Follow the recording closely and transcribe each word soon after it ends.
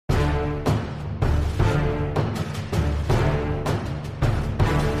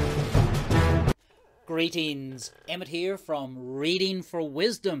Greetings, Emmett here from Reading for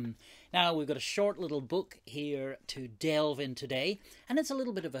Wisdom. Now we've got a short little book here to delve in today, and it's a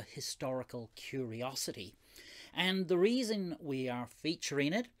little bit of a historical curiosity. And the reason we are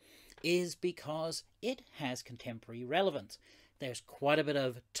featuring it is because it has contemporary relevance. There's quite a bit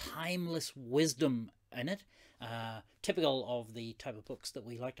of timeless wisdom in it, typical of the type of books that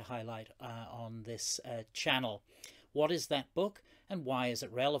we like to highlight on this channel. What is that book and why is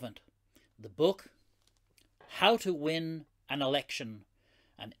it relevant? The book, How to Win an Election,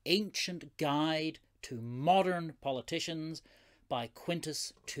 an Ancient Guide to Modern Politicians by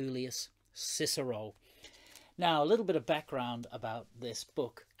Quintus Tullius Cicero. Now, a little bit of background about this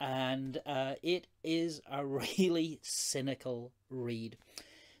book, and it is a really cynical read.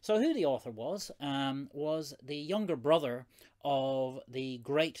 So who the author was the younger brother of the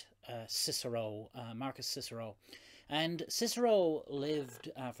great Cicero, Marcus Cicero. And Cicero lived,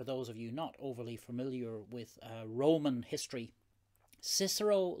 for those of you not overly familiar with Roman history,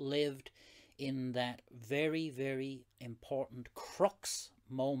 Cicero lived in that very, very important crux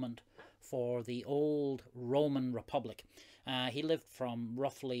moment for the old Roman Republic. He lived from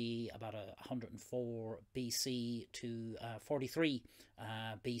roughly about 104 BC to 43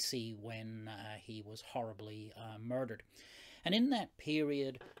 BC when he was horribly murdered. And in that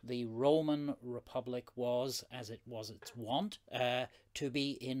period, the Roman Republic was, as it was its wont, to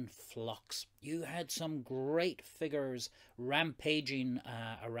be in flux. You had some great figures rampaging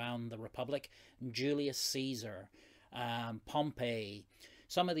around the Republic. Julius Caesar, Pompey,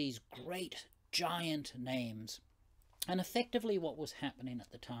 some of these great giant names. And effectively what was happening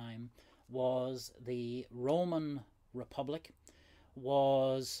at the time was the Roman Republic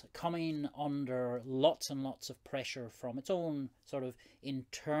was coming under lots and lots of pressure from its own sort of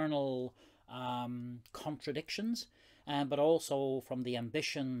internal contradictions, but also from the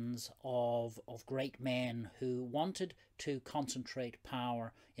ambitions of great men who wanted to concentrate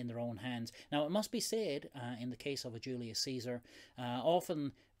power in their own hands. Now, it must be said, in the case of a Julius Caesar,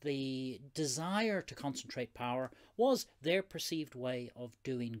 often the desire to concentrate power was their perceived way of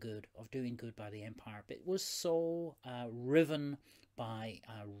doing good by the empire. But it was so riven by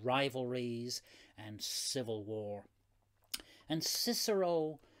rivalries and civil war. And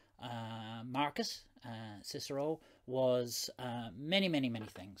Cicero, Marcus Cicero, was many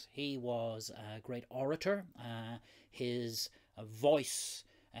things. He was a great orator. His voice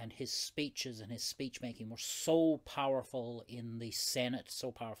and his speeches and his speech-making were so powerful in the Senate,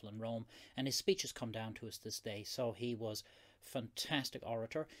 so powerful in Rome, and his speeches come down to us this day. So he was fantastic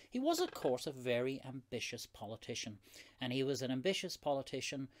orator. He was, of course, a very ambitious politician, and he was an ambitious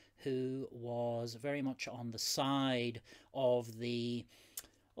politician who was very much on the side of the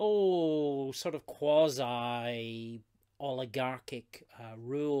sort of quasi-oligarchic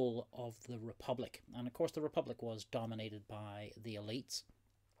rule of the Republic. And of course the Republic was dominated by the elites.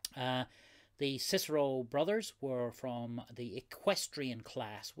 The Cicero brothers were from the equestrian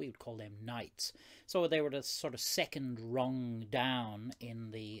class. We would call them knights. So they were the sort of second rung down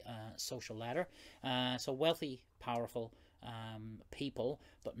in the social ladder. So wealthy, powerful people,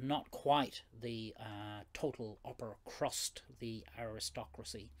 but not quite the total upper crust, the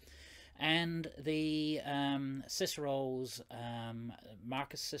aristocracy. And the Cicero's,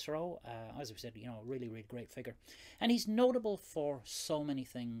 Marcus Cicero, as we said, you know, really great figure. And he's notable for so many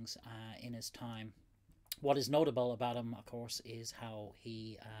things in his time. What is notable about him, of course, is how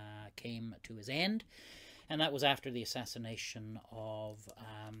he came to his end. And that was after the assassination of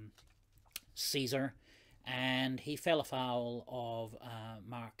Caesar. And he fell afoul of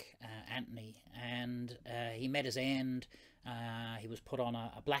Mark Antony. And he met his end. He was put on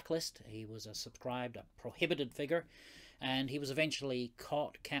a blacklist. He was a prohibited figure, and he was eventually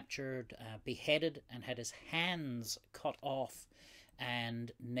caught, captured, beheaded, and had his hands cut off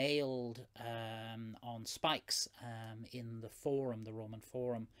and nailed on spikes in the Forum, the Roman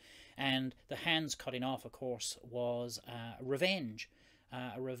Forum. And the hands cutting off, of course, was revenge.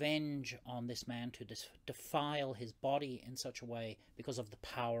 A revenge on this man to defile his body in such a way because of the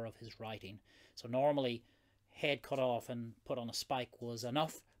power of his writing. So normally head cut off and put on a spike was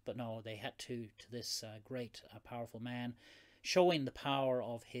enough, but no, they had to this great powerful man, showing the power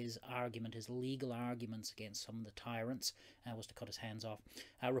of his argument, his legal arguments against some of the tyrants, was to cut his hands off.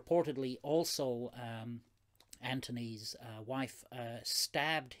 Reportedly also Antony's wife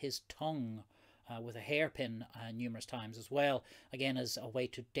stabbed his tongue with a hairpin numerous times as well, again as a way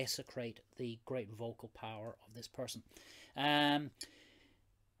to desecrate the great vocal power of this person.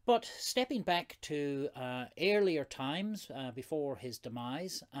 But stepping back to earlier times before his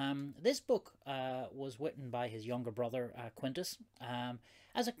demise, this book was written by his younger brother Quintus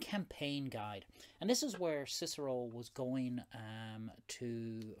as a campaign guide, and this is where Cicero was going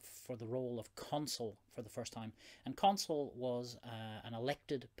for the role of consul for the first time. And consul was an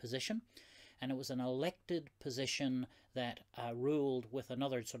elected position, and it was an elected position that ruled with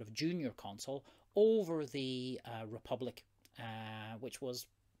another sort of junior consul over the republic, which was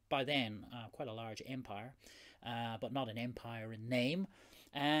by then quite a large empire, but not an empire in name,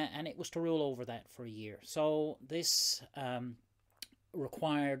 and it was to rule over that for a year. So this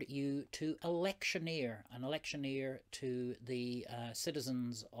required you to electioneer to the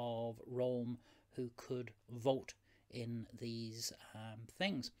citizens of Rome who could vote in these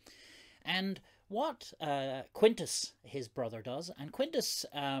things. And what Quintus, his brother, does, and Quintus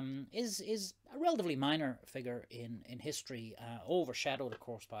is a relatively minor figure in history, overshadowed, of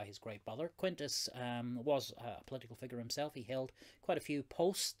course, by his great brother. Quintus was a political figure himself. He held quite a few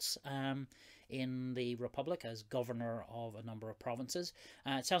posts in the Republic as governor of a number of provinces.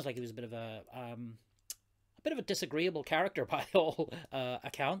 It sounds like he was a bit of a disagreeable character by all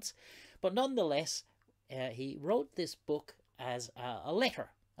accounts, but nonetheless, he wrote this book as a letter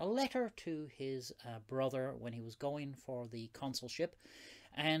to his brother when he was going for the consulship,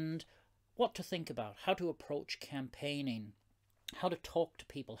 and what to think about, how to approach campaigning, how to talk to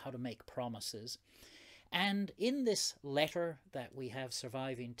people, how to make promises. And in this letter that we have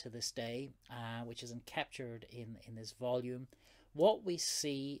surviving to this day, which is captured in this volume, what we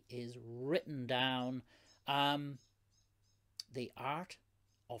see is written down the art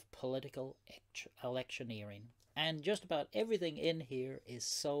of political electioneering. And just about everything in here is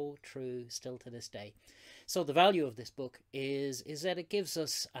so true still to this day. So the value of this book is that it gives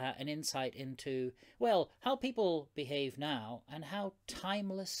us an insight into, well, how people behave now and how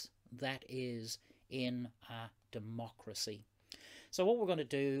timeless that is in a democracy. So what we're going to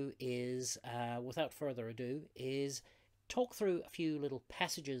do is, without further ado, is talk through a few little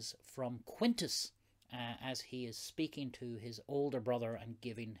passages from Quintus as he is speaking to his older brother and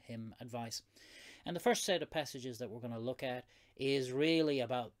giving him advice. And the first set of passages that we're going to look at is really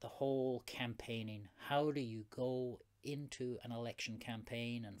about the whole campaigning. How do you go into an election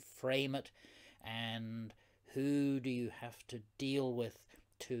campaign and frame it? And who do you have to deal with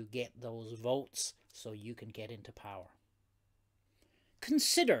to get those votes so you can get into power?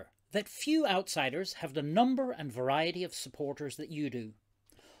 Consider that few outsiders have the number and variety of supporters that you do.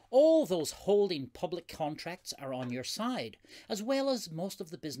 All those holding public contracts are on your side, as well as most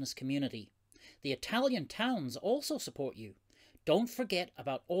of the business community. The Italian towns also support you. Don't forget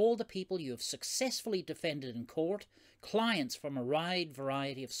about all the people you have successfully defended in court, clients from a wide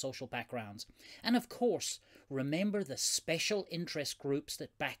variety of social backgrounds. And of course, remember the special interest groups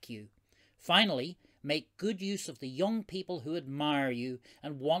that back you. Finally, make good use of the young people who admire you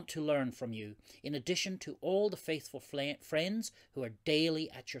and want to learn from you, in addition to all the faithful friends who are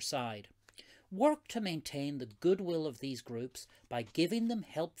daily at your side. Work to maintain the goodwill of these groups by giving them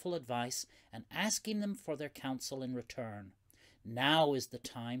helpful advice and asking them for their counsel in return. Now is the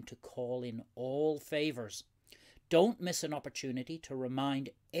time to call in all favours. Don't miss an opportunity to remind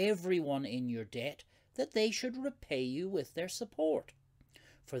everyone in your debt that they should repay you with their support.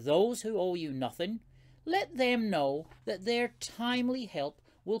 For those who owe you nothing, let them know that their timely help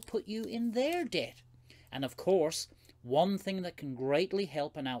will put you in their debt. And of course, one thing that can greatly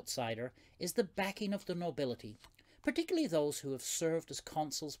help an outsider is the backing of the nobility, particularly those who have served as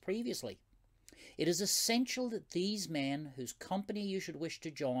consuls previously. It is essential that these men, whose company you should wish to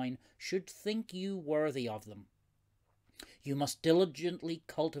join, should think you worthy of them. You must diligently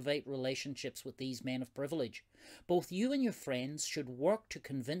cultivate relationships with these men of privilege. Both you and your friends should work to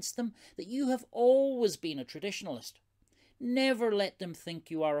convince them that you have always been a traditionalist. Never let them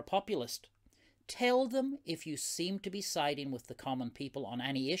think you are a populist. Tell them if you seem to be siding with the common people on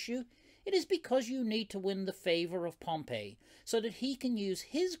any issue, it is because you need to win the favour of Pompey, so that he can use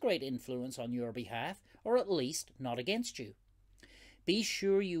his great influence on your behalf, or at least not against you. Be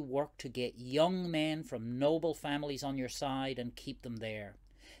sure you work to get young men from noble families on your side and keep them there.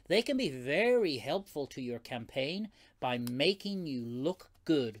 They can be very helpful to your campaign by making you look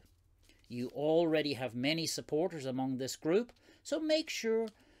good. You already have many supporters among this group, so make sure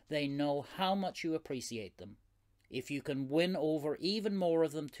they know how much you appreciate them. If you can win over even more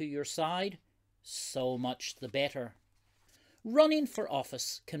of them to your side, so much the better. Running for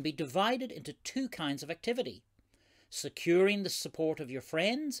office can be divided into two kinds of activity: securing the support of your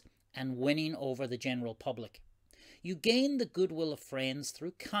friends and winning over the general public. You gain the goodwill of friends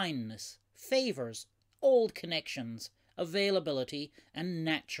through kindness, favours, old connections, availability, and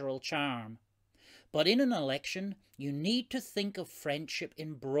natural charm. But in an election, you need to think of friendship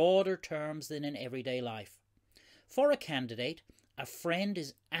in broader terms than in everyday life. For a candidate, a friend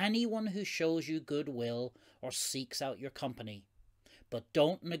is anyone who shows you goodwill or seeks out your company. But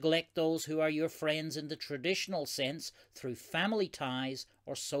don't neglect those who are your friends in the traditional sense through family ties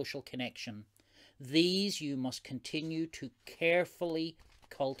or social connection. These you must continue to carefully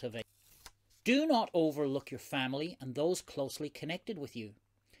cultivate. Do not overlook your family and those closely connected with you.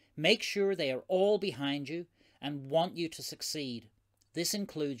 Make sure they are all behind you and want you to succeed. This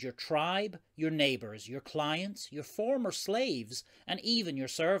includes your tribe, your neighbours, your clients, your former slaves, and even your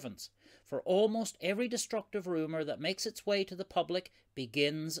servants. For almost every destructive rumour that makes its way to the public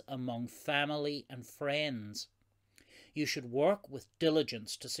begins among family and friends. You should work with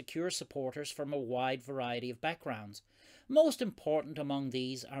diligence to secure supporters from a wide variety of backgrounds. Most important among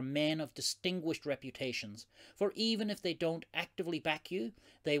these are men of distinguished reputations, for even if they don't actively back you,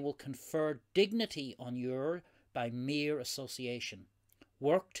 they will confer dignity on you by mere association.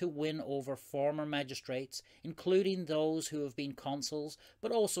 Work to win over former magistrates, including those who have been consuls,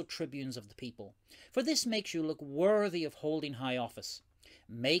 but also tribunes of the people, for this makes you look worthy of holding high office.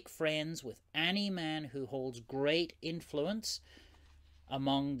 Make friends with any man who holds great influence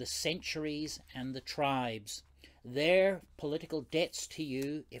among the centuries and the tribes. Their political debts to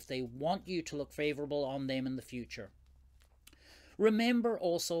you if they want you to look favourable on them in the future. Remember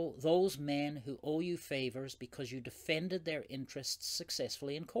also those men who owe you favours because you defended their interests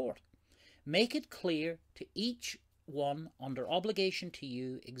successfully in court. Make it clear to each one under obligation to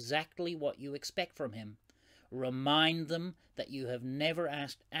you exactly what you expect from him. Remind them that you have never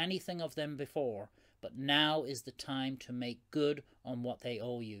asked anything of them before, but now is the time to make good on what they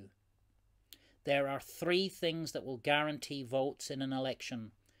owe you. There are 3 things that will guarantee votes in an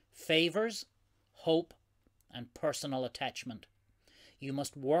election: favours, hope, and personal attachment. You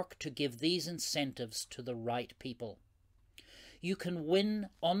must work to give these incentives to the right people. You can win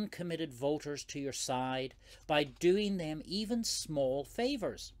uncommitted voters to your side by doing them even small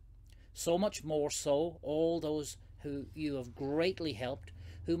favours. So much more so all those who you have greatly helped,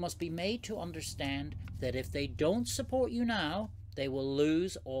 who must be made to understand that if they don't support you now, they will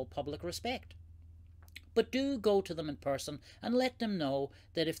lose all public respect. But do go to them in person and let them know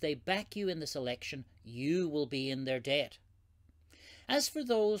that if they back you in this election, you will be in their debt. As for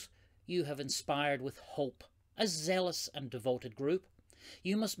those you have inspired with hope, a zealous and devoted group,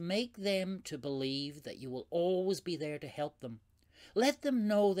 you must make them to believe that you will always be there to help them. Let them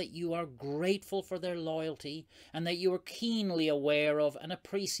know that you are grateful for their loyalty and that you are keenly aware of and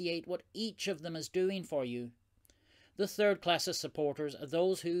appreciate what each of them is doing for you. The third class of supporters are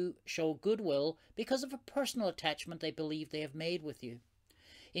those who show goodwill because of a personal attachment they believe they have made with you.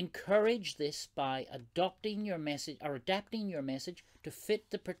 Encourage this by adapting your message to fit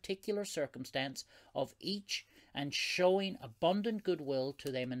the particular circumstance of each and showing abundant goodwill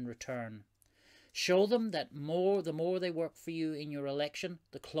to them in return. Show them that the more they work for you in your election,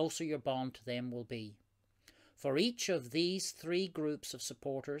 the closer your bond to them will be. For each of these 3 groups of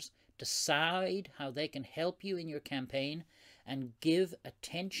supporters, decide how they can help you in your campaign and give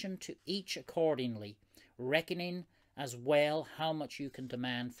attention to each accordingly, reckoning as well how much you can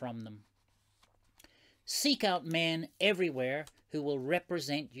demand from them. Seek out men everywhere who will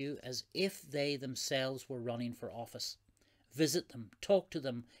represent you as if they themselves were running for office. Visit them, talk to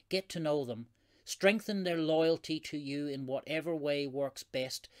them, get to know them. Strengthen their loyalty to you in whatever way works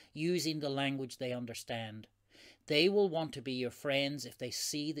best, using the language they understand. They will want to be your friends if they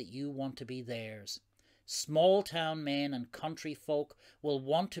see that you want to be theirs. Small town men and country folk will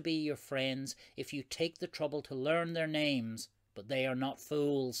want to be your friends if you take the trouble to learn their names, but they are not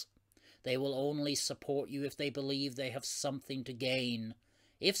fools. They will only support you if they believe they have something to gain.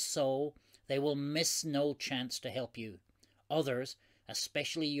 If so, they will miss no chance to help you. Others,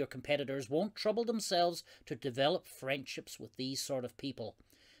 especially your competitors, won't trouble themselves to develop friendships with these sort of people.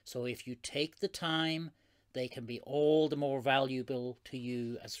 So if you take the time, they can be all the more valuable to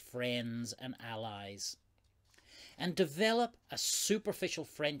you as friends and allies. And develop a superficial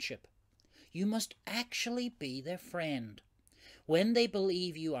friendship. You must actually be their friend. When they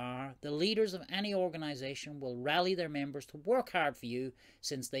believe you are, the leaders of any organization will rally their members to work hard for you,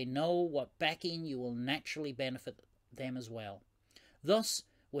 since they know what backing you will naturally benefit them as well. Thus,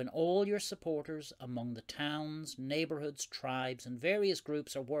 when all your supporters among the towns, neighbourhoods, tribes, and various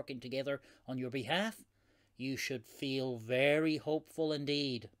groups are working together on your behalf, you should feel very hopeful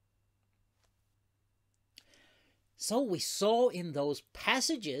indeed. So we saw in those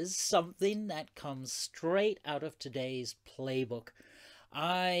passages something that comes straight out of today's playbook.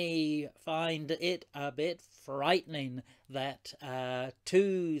 I find it a bit frightening that over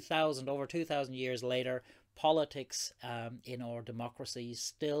 2,000 years later, politics in our democracies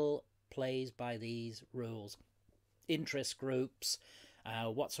still plays by these rules. Interest groups,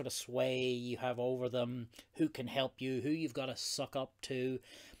 what sort of sway you have over them, who can help you, who you've got to suck up to.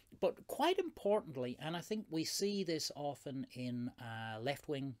 But quite importantly, and I think we see this often in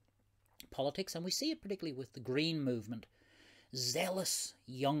left-wing politics, and we see it particularly with the Green movement, zealous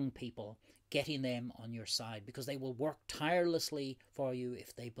young people, getting them on your side because they will work tirelessly for you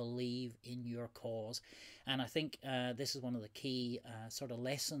if they believe in your cause. And I think this is one of the key sort of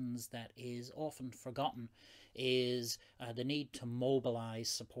lessons that is often forgotten, is the need to mobilize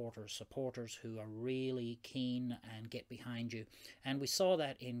supporters who are really keen and get behind you. And we saw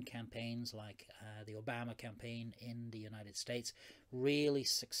that in campaigns like the Obama campaign in the United States, really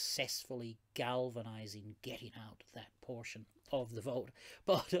successfully galvanizing, getting out that portion of the vote.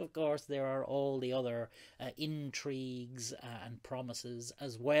 But of course there are all the other intrigues and promises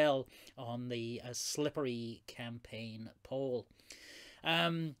as well on the slippery campaign poll.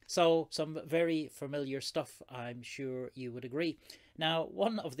 So some very familiar stuff, I'm sure you would agree. Now,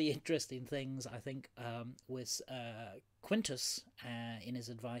 one of the interesting things, I think, with Quintus in his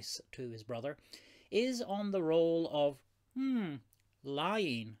advice to his brother is on the role of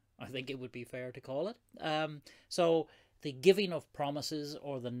lying, I think it would be fair to call it. So the giving of promises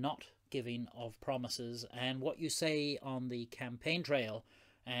or the not giving of promises, and what you say on the campaign trail,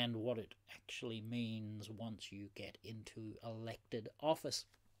 and what it actually means once you get into elected office.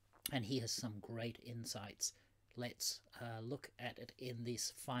 And he has some great insights. Let's look at it in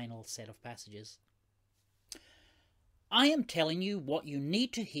this final set of passages. I am telling you what you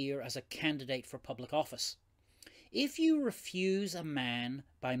need to hear as a candidate for public office. If you refuse a man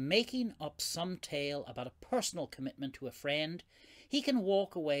by making up some tale about a personal commitment to a friend, he can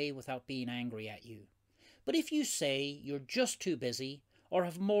walk away without being angry at you. But if you say you're just too busy, or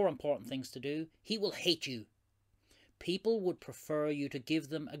have more important things to do, he will hate you. People would prefer you to give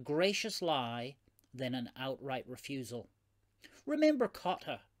them a gracious lie than an outright refusal. Remember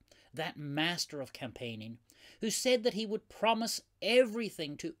Cotta, that master of campaigning, who said that he would promise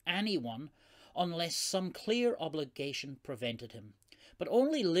everything to anyone unless some clear obligation prevented him, but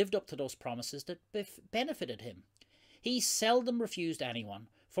only lived up to those promises that benefited him. He seldom refused anyone,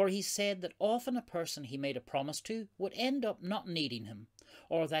 for he said that often a person he made a promise to would end up not needing him,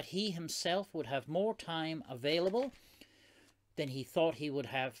 or that he himself would have more time available than he thought he would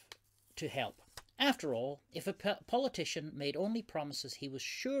have to help. After all, if a politician made only promises he was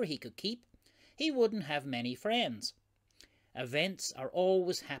sure he could keep, he wouldn't have many friends. Events are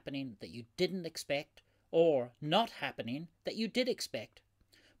always happening that you didn't expect, or not happening that you did expect.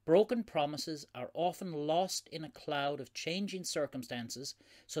 Broken promises are often lost in a cloud of changing circumstances,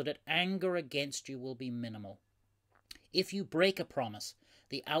 so that anger against you will be minimal. If you break a promise,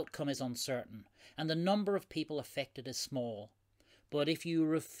 the outcome is uncertain, and the number of people affected is small. But if you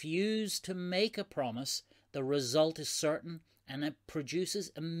refuse to make a promise, the result is certain, and it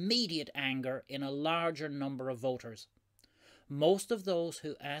produces immediate anger in a larger number of voters. Most of those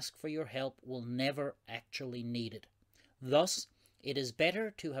who ask for your help will never actually need it. Thus, it is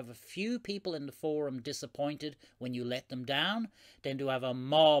better to have a few people in the forum disappointed when you let them down than to have a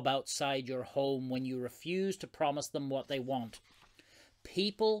mob outside your home when you refuse to promise them what they want.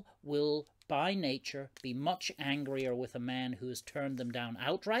 People will, by nature, be much angrier with a man who has turned them down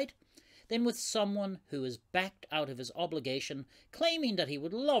outright than with someone who is backed out of his obligation, claiming that he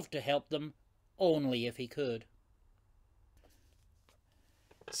would love to help them only if he could.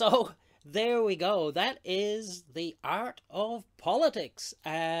 So, there we go. That is the art of politics.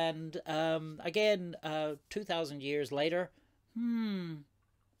 And again, 2,000 years later,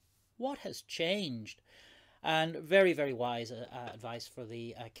 what has changed? And very, very wise advice for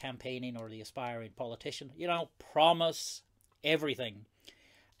the campaigning or the aspiring politician. You know, promise everything.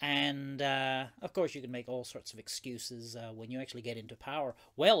 And of course, you can make all sorts of excuses when you actually get into power.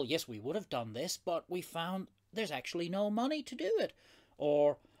 Well, yes, we would have done this, but we found there's actually no money to do it.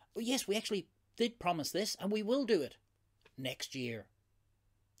 Or, yes, we actually did promise this, and we will do it next year.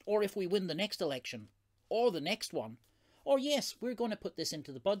 Or if we win the next election, or the next one. Or, yes, we're going to put this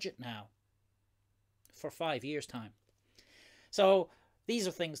into the budget now for 5 years' time. So these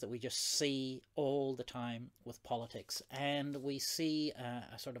are things that we just see all the time with politics, and we see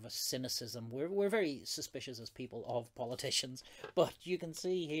a sort of a cynicism. We're very suspicious as people of politicians, but you can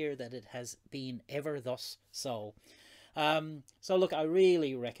see here that it has been ever thus so. So look, I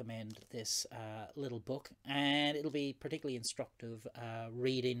really recommend this little book, and it'll be particularly instructive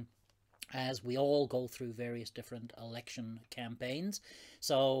reading as we all go through various different election campaigns.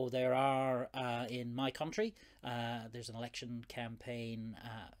 So there are, in my country, there's an election campaign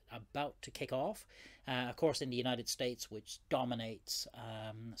about to kick off. Of course, in the United States, which dominates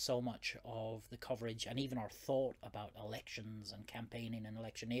so much of the coverage and even our thought about elections and campaigning and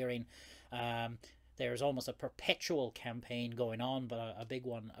electioneering, there's almost a perpetual campaign going on, but a big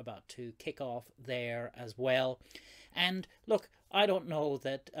one about to kick off there as well. And look, I don't know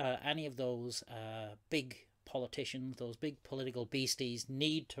that any of those big politicians, those big political beasties,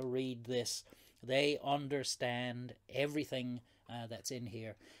 need to read this. They understand everything that's in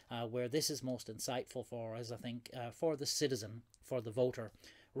here. Where this is most insightful for us, I think, for the citizen, for the voter.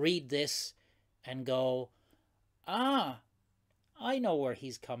 Read this and go, ah, I know where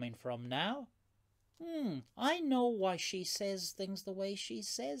he's coming from now. I know why she says things the way she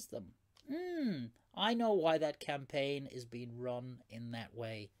says them. I know why that campaign is being run in that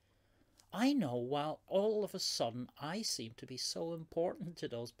way. I know why all of a sudden I seem to be so important to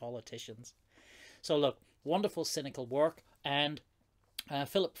those politicians. So look, wonderful cynical work, and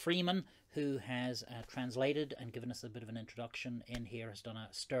Philip Freeman, who has translated and given us a bit of an introduction in here, has done a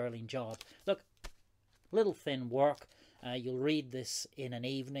sterling job. Look, little thin work. You'll read this in an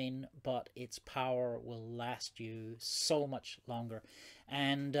evening, but its power will last you so much longer.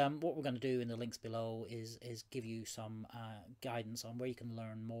 And what we're going to do in the links below is give you some guidance on where you can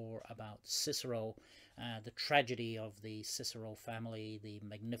learn more about Cicero, the tragedy of the Cicero family, the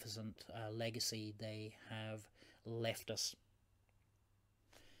magnificent legacy they have left us.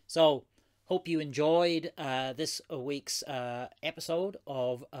 So, hope you enjoyed this week's episode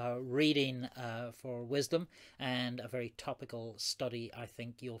of Reading for Wisdom, and a very topical study I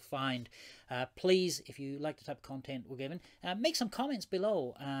think you'll find. Please, if you like the type of content we're giving, make some comments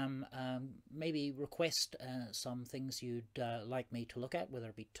below. Maybe request some things you'd like me to look at, whether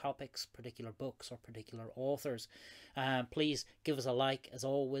it be topics, particular books, or particular authors. Please give us a like. As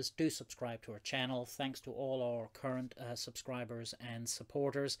always, do subscribe to our channel. Thanks to all our current subscribers and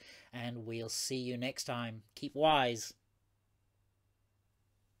supporters, and we'll see you next time. Keep wise.